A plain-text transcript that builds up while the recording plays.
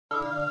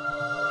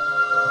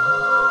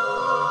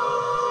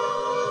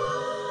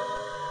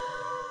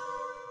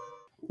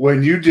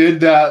When you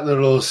did that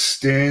little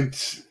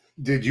stint,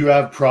 did you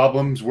have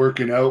problems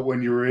working out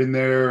when you were in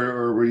there,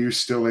 or were you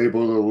still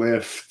able to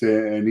lift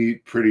and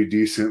eat pretty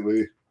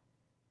decently?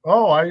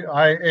 Oh,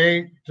 I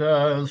ate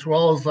as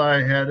well as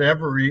I had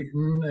ever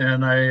eaten,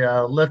 and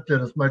I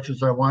lifted as much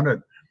as I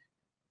wanted.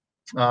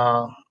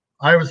 Uh,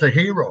 I was a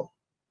hero,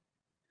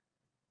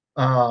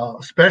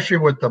 especially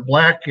with the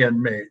black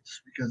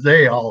inmates because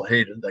they all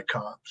hated the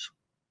cops.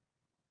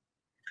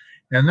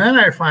 And then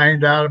I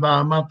find out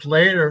about a month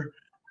later,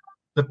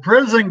 the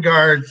prison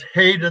guards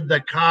hated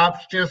the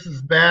cops just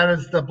as bad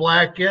as the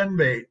black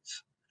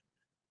inmates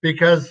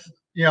because,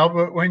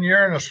 when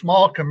you're in a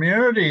small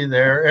community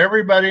there,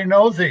 everybody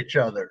knows each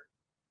other.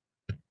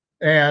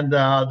 And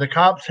the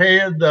cops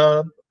hated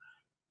the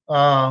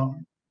uh,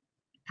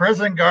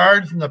 prison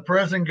guards, and the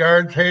prison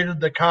guards hated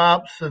the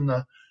cops, and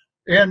the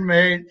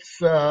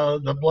inmates,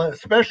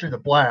 especially the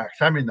blacks.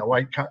 I mean,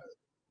 the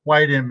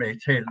white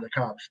inmates hated the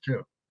cops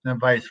too, and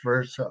vice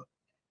versa.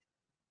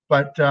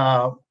 But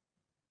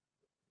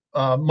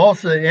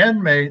most of the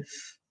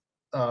inmates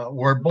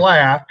were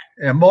black,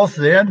 and most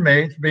of the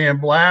inmates, being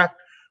black,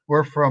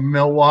 were from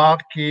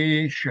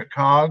Milwaukee,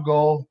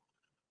 Chicago,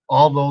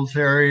 all those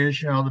areas.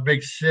 The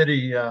big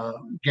city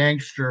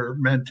gangster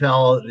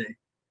mentality.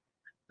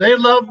 They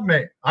loved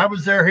me. I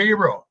was their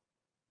hero.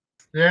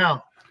 Yeah.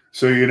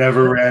 So you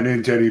never ran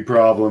into any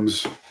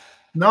problems?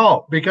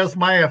 No, because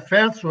my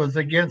offense was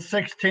against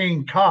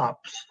 16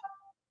 cops.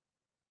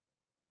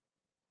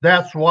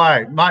 That's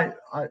why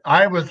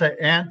I was an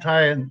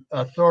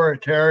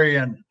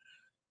anti-authoritarian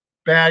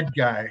bad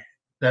guy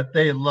that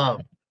they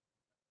loved.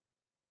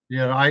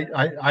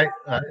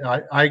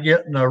 I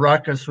get in a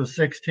ruckus with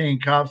 16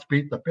 cops,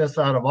 beat the piss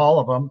out of all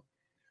of them,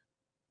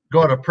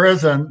 go to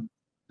prison,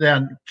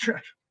 then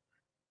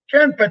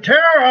Ken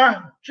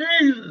Patera,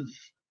 Jesus,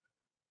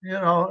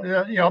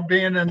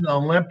 being in the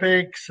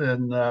Olympics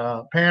and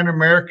Pan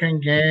American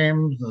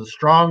Games, the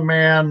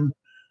strongman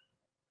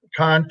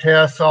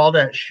contests, all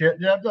that shit.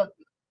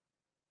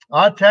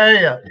 I'll tell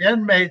you,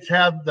 inmates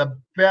have the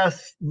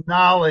best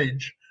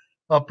knowledge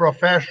of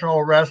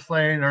professional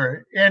wrestling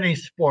or any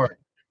sport.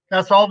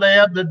 That's all they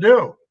have to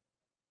do.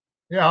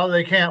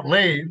 They can't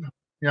leave.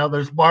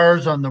 There's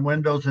bars on the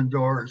windows and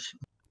doors.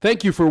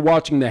 Thank you for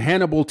watching the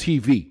Hannibal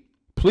TV.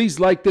 Please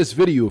like this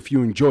video if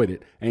you enjoyed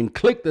it and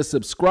click the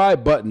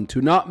subscribe button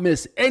to not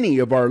miss any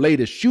of our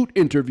latest shoot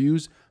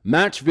interviews,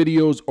 match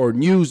videos, or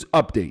news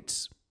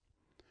updates.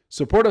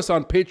 Support us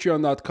on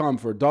patreon.com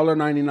for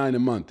 $1.99 a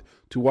month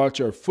to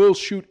watch our full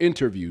shoot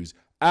interviews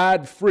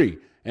ad-free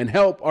and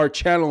help our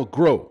channel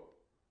grow.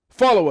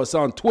 Follow us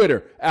on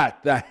Twitter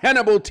at the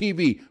Hannibal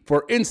TV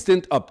for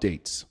instant updates.